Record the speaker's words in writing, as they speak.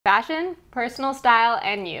Fashion, personal style,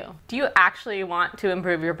 and you. Do you actually want to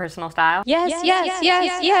improve your personal style? Yes.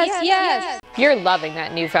 You're loving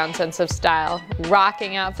that newfound sense of style,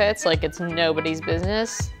 rocking outfits like it's nobody's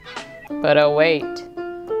business. But oh wait.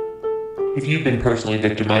 If you've been personally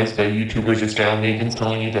victimized by YouTubers or style mavens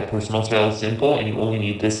telling you that personal style is simple and you only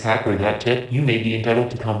need this hack or that tip, you may be entitled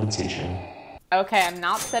to compensation. Okay, I'm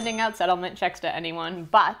not sending out settlement checks to anyone,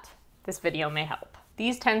 but this video may help.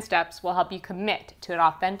 These 10 steps will help you commit to an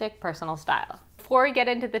authentic personal style. Before we get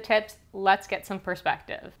into the tips, let's get some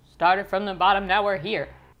perspective. Started from the bottom, now we're here.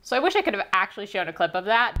 So I wish I could have actually shown a clip of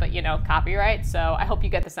that, but you know, copyright, so I hope you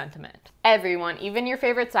get the sentiment. Everyone, even your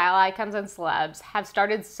favorite style icons and celebs, have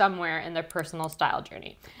started somewhere in their personal style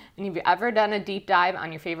journey. And if you've ever done a deep dive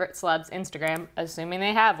on your favorite celeb's Instagram, assuming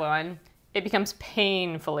they have one, it becomes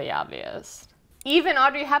painfully obvious. Even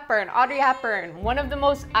Audrey Hepburn, one of the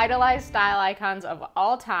most idolized style icons of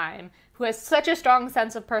all time, who has such a strong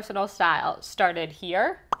sense of personal style, started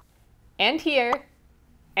here, and here,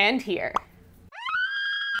 and here.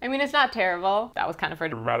 I mean, it's not terrible. That was kind of for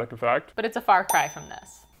dramatic effect. But it's a far cry from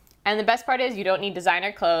this. And the best part is you don't need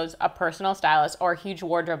designer clothes, a personal stylist, or a huge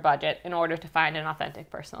wardrobe budget in order to find an authentic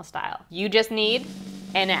personal style. You just need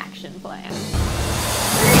an action plan.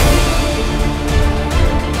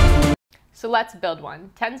 So let's build one.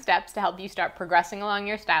 10 steps to help you start progressing along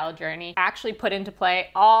your style journey. Actually put into play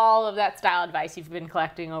all of that style advice you've been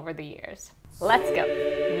collecting over the years. Let's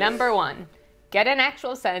go. Number 1, get an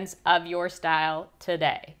actual sense of your style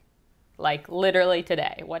today. Like literally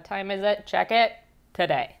today. What time is it? Check it.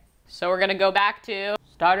 Today. So we're gonna go back to,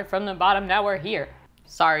 started from the bottom, now we're here.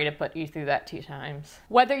 Sorry to put you through that 2 times.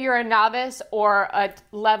 Whether you're a novice or a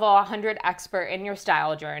level 100 expert in your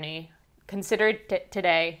style journey, consider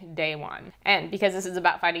today day 1. And because this is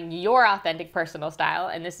about finding your authentic personal style,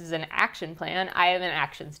 and this is an action plan, I have an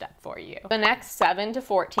action step for you. The next 7 to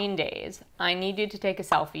 14 days, I need you to take a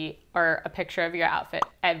selfie or a picture of your outfit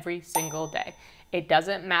every single day. It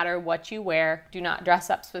doesn't matter what you wear. Do not dress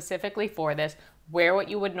up specifically for this. Wear what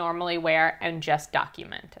you would normally wear and just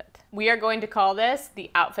document it. We are going to call this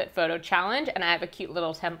the Outfit Photo Challenge, and I have a cute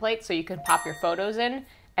little template so you can pop your photos in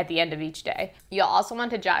at the end of each day. You'll also want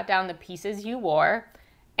to jot down the pieces you wore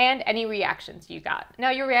and any reactions you got. Now,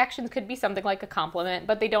 your reactions could be something like a compliment,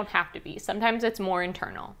 but they don't have to be. Sometimes it's more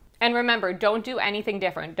internal. And remember, don't do anything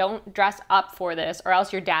different. Don't dress up for this or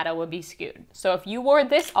else your data will be skewed. So if you wore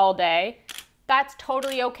this all day, that's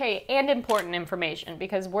totally okay and important information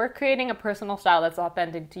because we're creating a personal style that's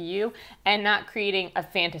authentic to you and not creating a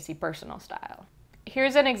fantasy personal style.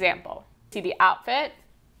 Here's an example. See the outfit,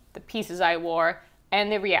 the pieces I wore, and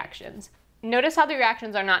the reactions. Notice how the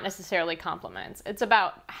reactions are not necessarily compliments. It's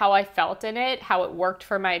about how I felt in it, how it worked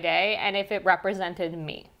for my day, and if it represented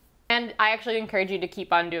me. And I actually encourage you to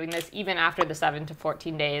keep on doing this even after the 7 to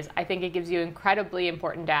 14 days. I think it gives you incredibly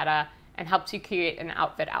important data and helps you create an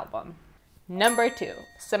outfit album. Number 2,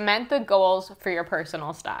 cement the goals for your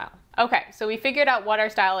personal style. Okay, so we figured out what our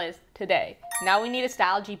style is today. Now we need a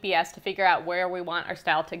style GPS to figure out where we want our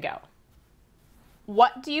style to go.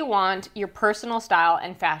 What do you want your personal style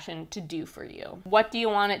and fashion to do for you? What do you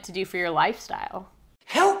want it to do for your lifestyle?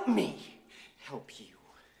 Help me help you.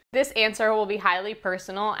 This answer will be highly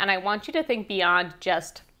personal, and I want you to think beyond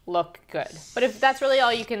just look good. But if that's really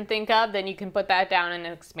all you can think of, then you can put that down and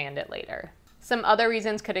expand it later. Some other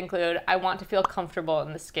reasons could include, I want to feel comfortable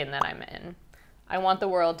in the skin that I'm in. I want the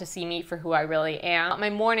world to see me for who I really am. I want my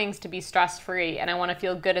mornings to be stress-free, and I want to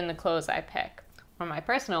feel good in the clothes I pick. Or my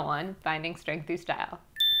personal one, finding strength through style.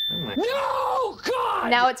 No,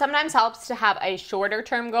 God! Now, it sometimes helps to have a shorter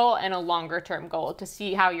term goal and a longer term goal to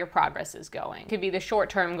see how your progress is going. It could be the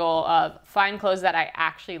short term goal of find clothes that I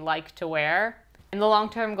actually like to wear. And the long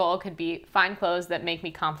term goal could be find clothes that make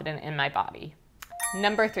me confident in my body.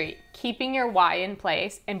 Number 3, keeping your why in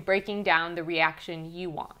place and breaking down the reaction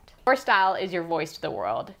you want. Your style is your voice to the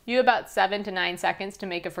world. You have about 7 to 9 seconds to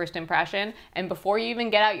make a first impression, and before you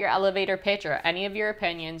even get out your elevator pitch or any of your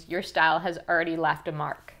opinions, your style has already left a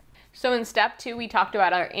mark. So in step 2, we talked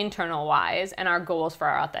about our internal whys and our goals for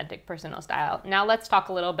our authentic personal style. Now let's talk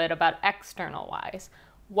a little bit about external whys.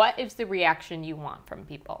 What is the reaction you want from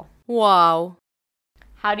people? Wow.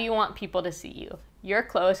 How do you want people to see you? Your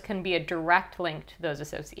clothes can be a direct link to those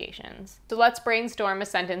associations. So let's brainstorm a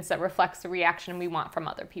sentence that reflects the reaction we want from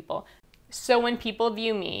other people. So when people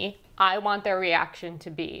view me, I want their reaction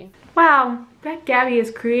to be, wow, that Gabby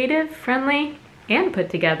is creative, friendly, and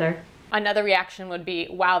put together. Another reaction would be,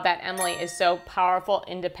 wow, that Emily is so powerful,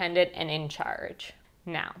 independent, and in charge.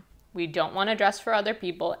 Now, We don't want to dress for other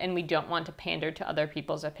people, and we don't want to pander to other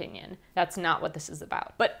people's opinion. That's not what this is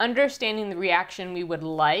about. But understanding the reaction we would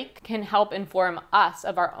like can help inform us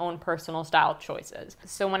of our own personal style choices.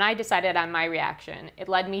 So when I decided on my reaction, it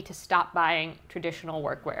led me to stop buying traditional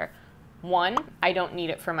workwear. 1, I don't need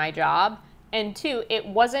it for my job. And 2, it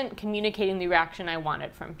wasn't communicating the reaction I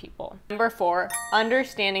wanted from people. Number 4,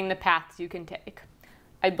 understanding the paths you can take.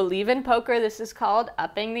 I believe in poker, this is called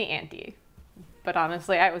upping the ante. But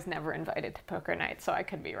honestly, I was never invited to poker night, so I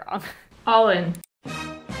could be wrong. All in.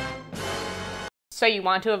 So you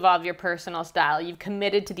want to evolve your personal style. You've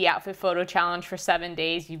committed to the outfit photo challenge for 7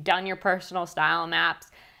 days. You've done your personal style maps.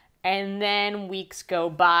 And then weeks go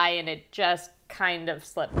by and it just kind of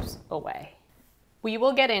slips away. We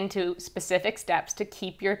will get into specific steps to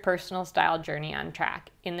keep your personal style journey on track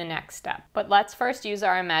in the next step. But let's first use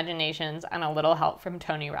our imaginations and a little help from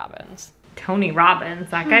Tony Robbins. Tony Robbins,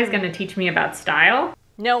 that guy's gonna teach me about style?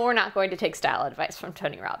 No, we're not going to take style advice from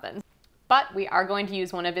Tony Robbins, but we are going to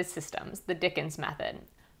use one of his systems, the Dickens method.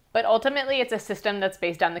 But ultimately, it's a system that's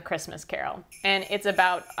based on the Christmas Carol, and it's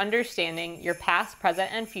about understanding your past,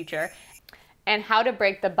 present, and future, and how to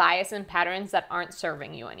break the bias and patterns that aren't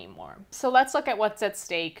serving you anymore. So let's look at what's at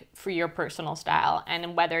stake for your personal style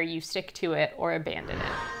and whether you stick to it or abandon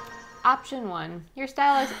it. Option 1, your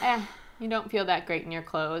style is You don't feel that great in your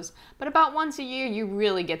clothes, but about once a year you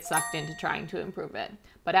really get sucked into trying to improve it.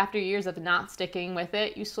 But after years of not sticking with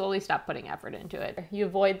it, you slowly stop putting effort into it. You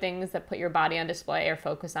avoid things that put your body on display or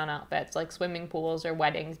focus on outfits like swimming pools or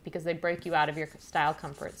weddings because they break you out of your style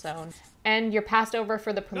comfort zone. And you're passed over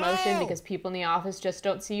for the promotion because people in the office just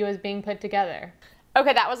don't see you as being put together.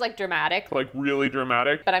 Okay, that was like dramatic. Like really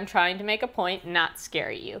dramatic. But I'm trying to make a point, not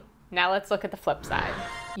scare you. Now let's look at the flip side.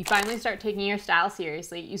 You finally start taking your style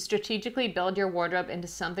seriously. You strategically build your wardrobe into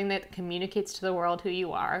something that communicates to the world who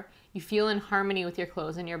you are. You feel in harmony with your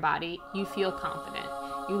clothes and your body. You feel confident.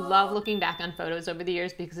 You love looking back on photos over the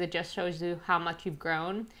years because it just shows you how much you've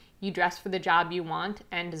grown. You dress for the job you want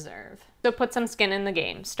and deserve. So put some skin in the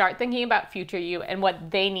game. Start thinking about future you and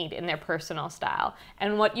what they need in their personal style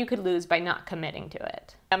and what you could lose by not committing to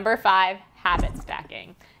it. Number 5, habit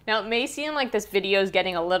stacking. Now it may seem like this video is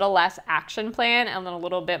getting a little less action plan and a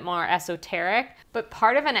little bit more esoteric, but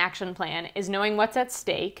part of an action plan is knowing what's at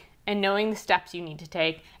stake and knowing the steps you need to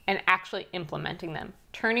take and actually implementing them,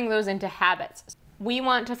 turning those into habits. We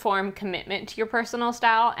want to form commitment to your personal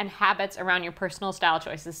style and habits around your personal style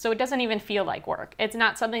choices so it doesn't even feel like work. It's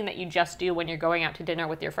not something that you just do when you're going out to dinner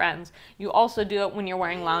with your friends. You also do it when you're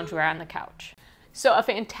wearing loungewear on the couch. So a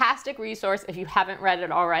fantastic resource, if you haven't read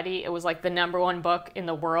it already, it was like the #1 book in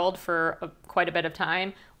the world for quite a bit of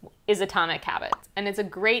time, is Atomic Habits. And it's a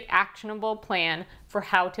great actionable plan for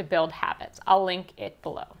how to build habits. I'll link it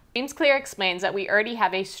below. James Clear explains that we already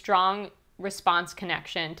have a strong response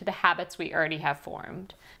connection to the habits we already have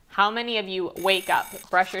formed. How many of you wake up,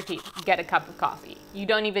 brush your teeth, get a cup of coffee? You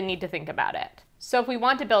don't even need to think about it. So if we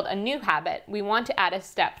want to build a new habit, we want to add a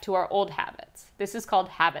step to our old habits. This is called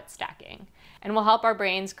habit stacking, and will help our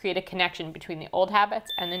brains create a connection between the old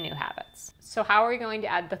habits and the new habits. So how are we going to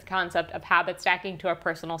add the concept of habit stacking to our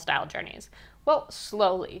personal style journeys? Well,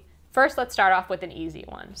 slowly. First, let's start off with an easy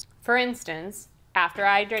one. For instance, after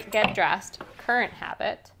I get dressed, current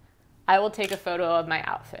habit, I will take a photo of my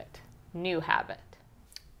outfit, new habit,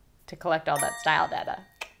 to collect all that style data.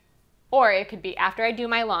 Or it could be after I do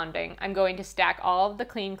my laundering, I'm going to stack all of the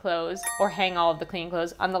clean clothes or hang all of the clean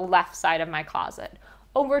clothes on the left side of my closet.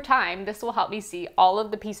 Over time, this will help me see all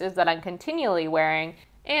of the pieces that I'm continually wearing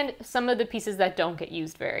and some of the pieces that don't get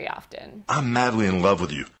used very often. I'm madly in love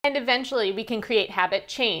with you. And eventually we can create habit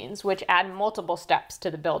chains, which add multiple steps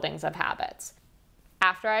to the buildings of habits.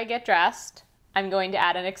 After I get dressed, I'm going to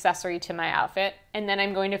add an accessory to my outfit, and then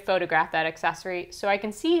I'm going to photograph that accessory so I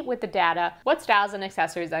can see with the data what styles and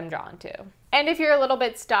accessories I'm drawn to. And if you're a little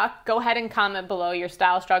bit stuck, go ahead and comment below your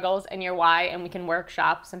style struggles and your why, and we can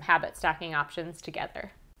workshop some habit stacking options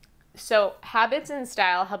together. So habits and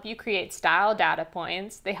style help you create style data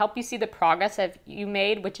points. They help you see the progress that you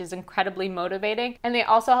made, which is incredibly motivating. And they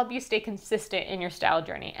also help you stay consistent in your style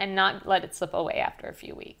journey and not let it slip away after a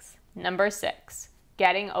few weeks. Number 6,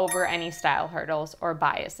 getting over any style hurdles or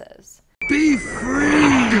biases. Be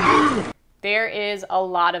free! There is a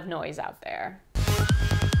lot of noise out there.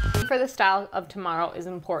 For the style of tomorrow is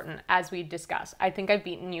important, as we discussed. I think I've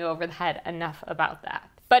beaten you over the head enough about that.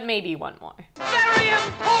 But maybe one more. Very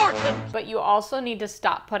important! But you also need to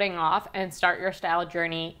stop putting off and start your style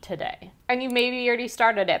journey today. And you maybe already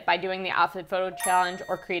started it by doing the outfit photo challenge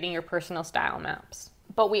or creating your personal style maps.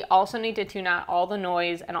 But we also need to tune out all the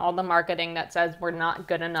noise and all the marketing that says we're not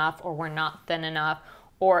good enough or we're not thin enough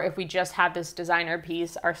or if we just have this designer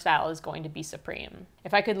piece, our style is going to be supreme.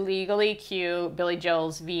 If I could legally cue Billy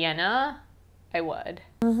Joel's Vienna, I would.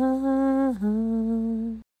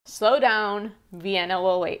 Slow down, Vienna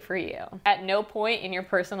will wait for you. At no point in your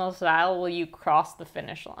personal style will you cross the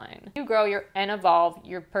finish line. As you grow and evolve,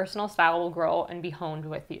 your personal style will grow and be honed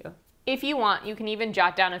with you. If you want, you can even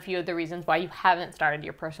jot down a few of the reasons why you haven't started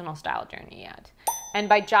your personal style journey yet. And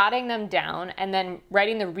by jotting them down and then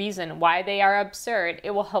writing the reason why they are absurd,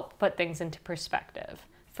 it will help put things into perspective.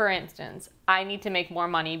 For instance, I need to make more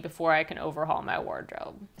money before I can overhaul my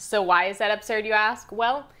wardrobe. So why is that absurd, you ask?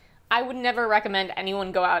 Well, I would never recommend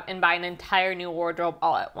anyone go out and buy an entire new wardrobe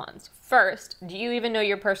all at once. First, do you even know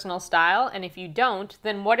your personal style? And if you don't,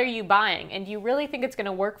 then what are you buying? And do you really think it's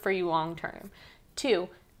gonna work for you long term? Two,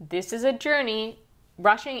 this is a journey.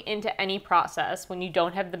 Rushing into any process when you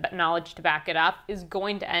don't have the knowledge to back it up is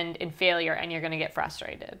going to end in failure and you're gonna get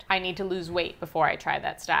frustrated. I need to lose weight before I try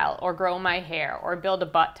that style, or grow my hair, or build a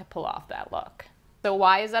butt to pull off that look. So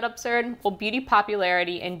why is that absurd? Well, beauty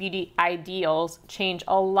popularity and beauty ideals change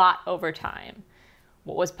a lot over time.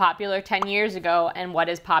 What was popular 10 years ago and what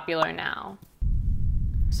is popular now?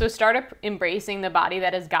 So start embracing the body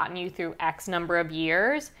that has gotten you through X number of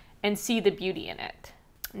years and see the beauty in it.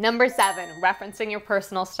 Number 7, referencing your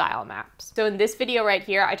personal style maps. So in this video right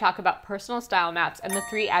here, I talk about personal style maps and the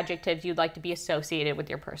 3 adjectives you'd like to be associated with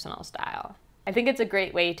your personal style. I think it's a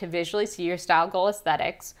great way to visually see your style goal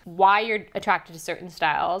aesthetics, why you're attracted to certain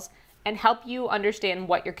styles, and help you understand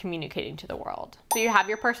what you're communicating to the world. So you have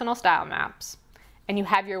your personal style maps and you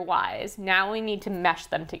have your whys. Now we need to mesh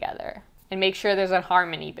them together and make sure there's a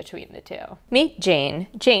harmony between the two. Meet Jane.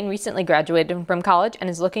 Jane recently graduated from college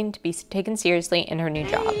and is looking to be taken seriously in her new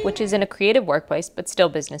job, which is in a creative workplace but still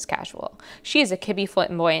business casual. She is a kibby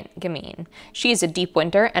flamboyant gamine. She is a deep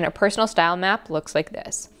winter and her personal style map looks like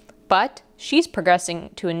this. But she's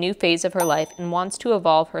progressing to a new phase of her life and wants to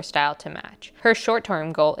evolve her style to match. Her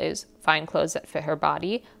short-term goal is find clothes that fit her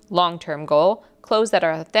body. Long-term goal, clothes that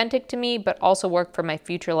are authentic to me but also work for my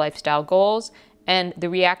future lifestyle goals. And the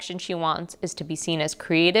reaction she wants is to be seen as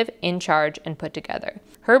creative, in charge, and put together.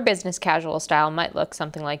 Her business casual style might look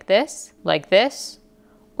something like this,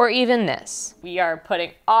 or even this. We are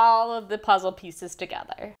putting all of the puzzle pieces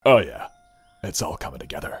together. Oh yeah, it's all coming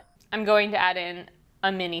together. I'm going to add in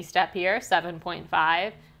a mini step here,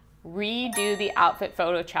 7.5. Redo the outfit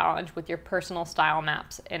photo challenge with your personal style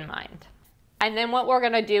maps in mind. And then what we're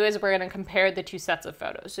gonna do is we're gonna compare the 2 sets of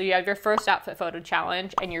photos. So you have your first outfit photo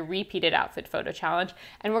challenge and your repeated outfit photo challenge,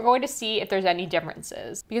 and we're going to see if there's any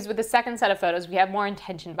differences. Because with the second set of photos, we have more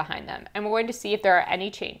intention behind them, and we're going to see if there are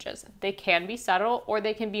any changes. They can be subtle or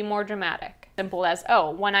they can be more dramatic. Simple as,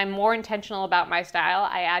 oh, when I'm more intentional about my style,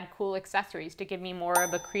 I add cool accessories to give me more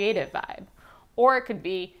of a creative vibe. Or it could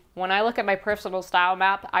be, when I look at my personal style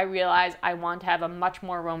map, I realize I want to have a much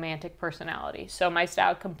more romantic personality, so my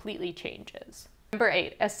style completely changes. Number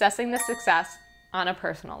 8, assessing the success on a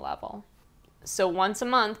personal level. So once a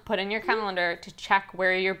month, put in your calendar to check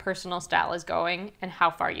where your personal style is going and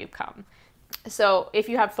how far you've come. So if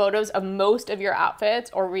you have photos of most of your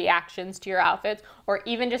outfits or reactions to your outfits, or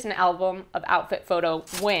even just an album of outfit photo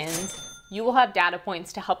wins, you will have data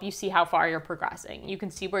points to help you see how far you're progressing. You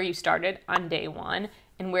can see where you started on day 1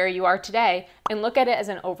 and where you are today, and look at it as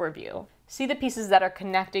an overview. See the pieces that are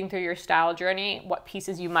connecting through your style journey, what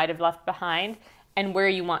pieces you might have left behind, and where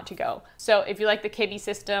you want to go. So if you like the Kibby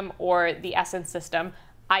system or the Essence system,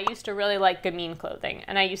 I used to really like gamine clothing,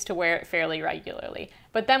 and I used to wear it fairly regularly.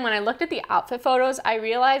 But then when I looked at the outfit photos, I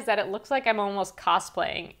realized that it looks like I'm almost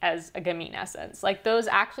cosplaying as a gamine Essence. Like, those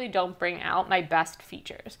actually don't bring out my best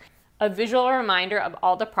features. A visual reminder of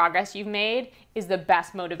all the progress you've made is the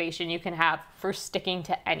best motivation you can have for sticking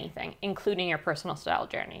to anything, including your personal style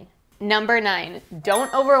journey. Number 9,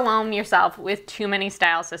 don't overwhelm yourself with too many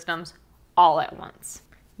style systems all at once.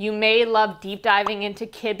 You may love deep diving into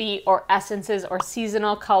Kibby or Essences or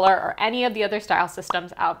seasonal color or any of the other style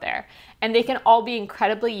systems out there, and they can all be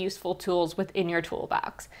incredibly useful tools within your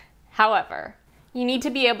toolbox. However, you need to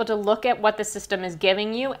be able to look at what the system is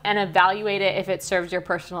giving you and evaluate it if it serves your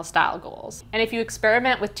personal style goals. And if you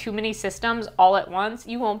experiment with too many systems all at once,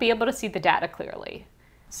 you won't be able to see the data clearly.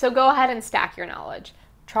 So go ahead and stack your knowledge.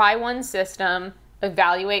 Try one system,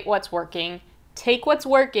 evaluate what's working, take what's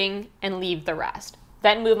working, and leave the rest.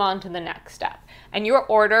 Then move on to the next step. And your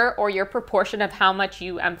order or your proportion of how much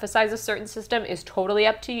you emphasize a certain system is totally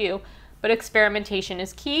up to you, but experimentation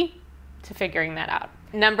is key to figuring that out.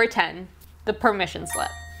 Number 10. The permission slip.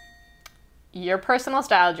 Your personal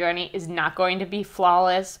style journey is not going to be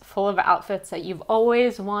flawless, full of outfits that you've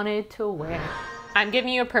always wanted to wear. I'm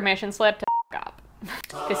giving you a permission slip to f**k up.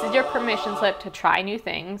 This is your permission slip to try new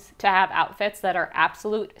things, to have outfits that are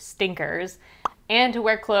absolute stinkers, and to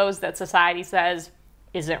wear clothes that society says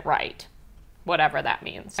isn't right, whatever that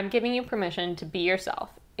means. I'm giving you permission to be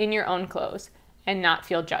yourself in your own clothes and not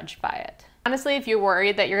feel judged by it. Honestly, if you're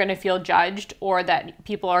worried that you're going to feel judged or that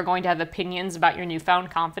people are going to have opinions about your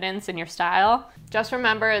newfound confidence in your style, just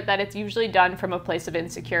remember that it's usually done from a place of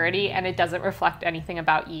insecurity and it doesn't reflect anything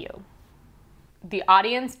about you. The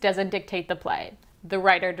audience doesn't dictate the play. The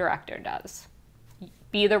writer-director does.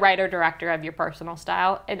 Be the writer-director of your personal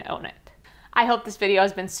style and own it. I hope this video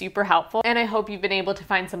has been super helpful, and I hope you've been able to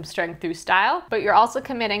find some strength through style, but you're also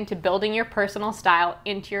committing to building your personal style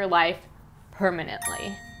into your life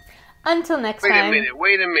permanently. Until next time.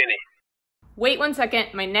 Wait a minute. Wait 1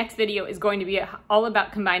 second, my next video is going to be all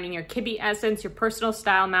about combining your Kibbe essence, your personal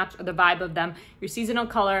style match or the vibe of them, your seasonal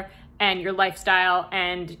color, and your lifestyle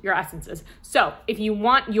and your essences. So if you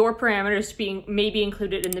want your parameters to be maybe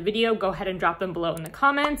included in the video, go ahead and drop them below in the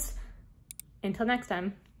comments. Until next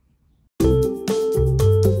time.